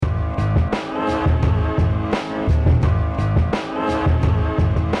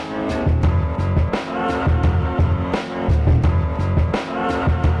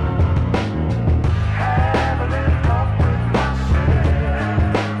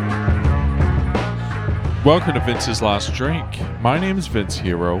Welcome to Vince's Last Drink. My name is Vince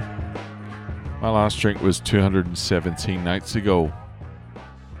Hero. My last drink was 217 nights ago.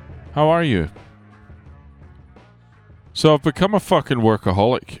 How are you? So I've become a fucking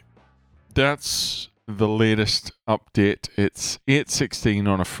workaholic. That's the latest update. It's 8:16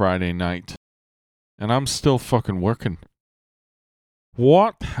 on a Friday night. And I'm still fucking working.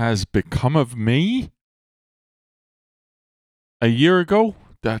 What has become of me? A year ago,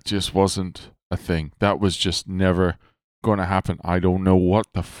 that just wasn't a thing. That was just never going to happen. I don't know what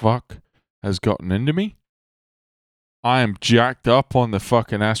the fuck has gotten into me. I am jacked up on the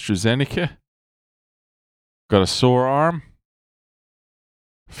fucking AstraZeneca. Got a sore arm.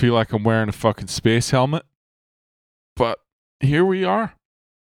 Feel like I'm wearing a fucking space helmet. But here we are.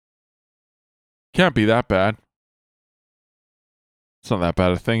 Can't be that bad. It's not that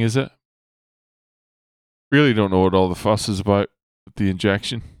bad a thing, is it? Really don't know what all the fuss is about with the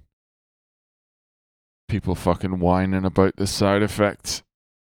injection. People fucking whining about the side effects.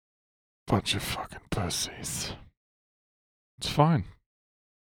 Bunch of fucking pussies. It's fine.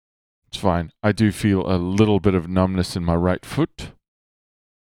 It's fine. I do feel a little bit of numbness in my right foot.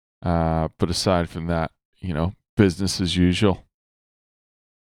 But aside from that, business as usual.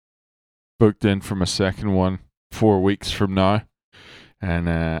 Booked in for my second one 4 weeks from now.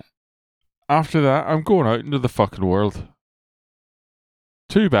 And after that, I'm going out into the fucking world.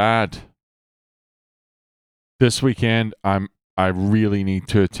 Too bad. This weekend, I really need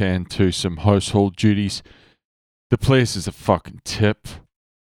to attend to some household duties. The place is a fucking tip.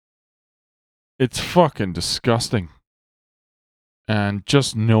 It's fucking disgusting. And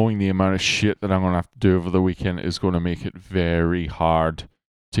just knowing the amount of shit that I'm going to have to do over the weekend is going to make it very hard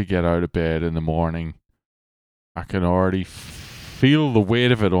to get out of bed in the morning. I can already feel the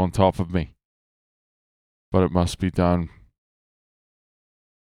weight of it on top of me. But it must be done.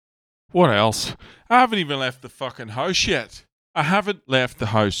 What else? I haven't even left the fucking house yet. I haven't left the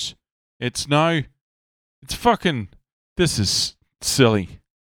house. It's fucking, this is silly.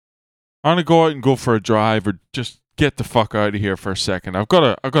 I'm going to go out and go for a drive or just get the fuck out of here for a second. I've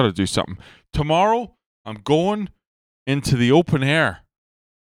got to do something. Tomorrow, I'm going into the open air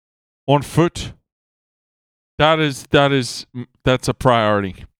on foot. That's a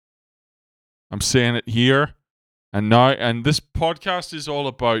priority. I'm saying it here. And this podcast is all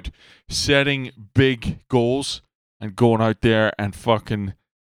about setting big goals and going out there and fucking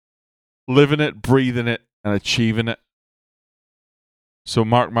living it, breathing it, and achieving it. So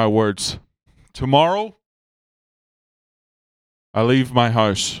mark my words. Tomorrow, I leave my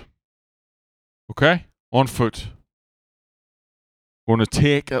house. Okay? On foot. I'm going to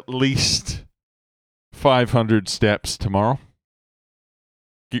take at least 500 steps tomorrow.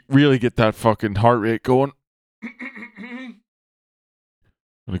 Really get that fucking heart rate going.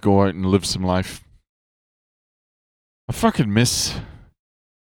 I'm gonna go out and live some life. I fucking miss.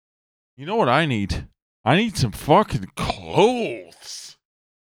 You know what I need? I need some fucking clothes.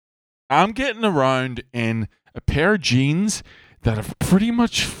 I'm getting around in a pair of jeans that have pretty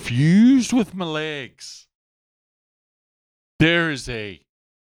much fused with my legs. There is a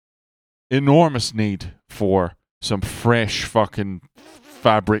enormous need for some fresh fucking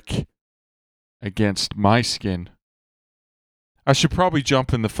fabric against my skin. I should probably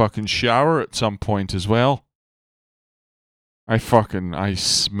jump in the fucking shower at some point as well. I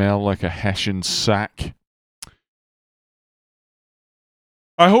smell like a Hessian sack.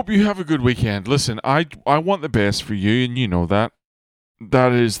 I hope you have a good weekend. Listen, I want the best for you, and you know that.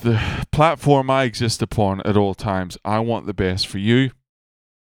 That is the platform I exist upon at all times. I want the best for you.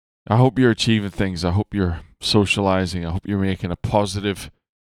 I hope you're achieving things. I hope you're socializing. I hope you're making a positive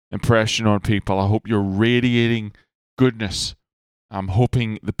impression on people. I hope you're radiating goodness. I'm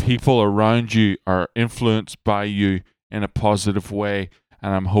hoping the people around you are influenced by you in a positive way,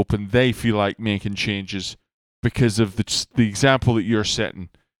 and I'm hoping they feel like making changes because of the example that you're setting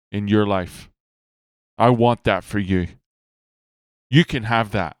in your life. I want that for you. You can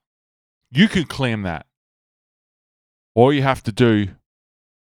have that. You can claim that. All you have to do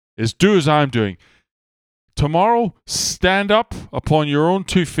is do as I'm doing. Tomorrow, stand up upon your own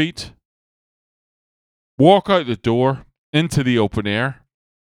 2 feet, walk out the door into the open air,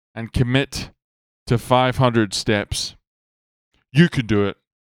 and commit to 500 steps. You can do it.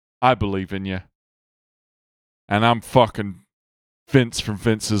 I believe in you. And I'm fucking Vince from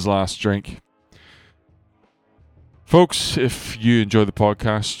Vince's Last Drink. Folks, if you enjoy the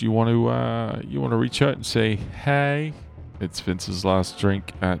podcast, you want to reach out and say, hey, it's Vince's Last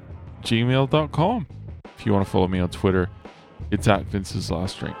Drink at gmail.com. If you want to follow me on Twitter, it's at Vince's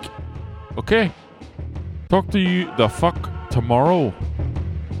Last Drink. Okay. Talk to you the fuck tomorrow.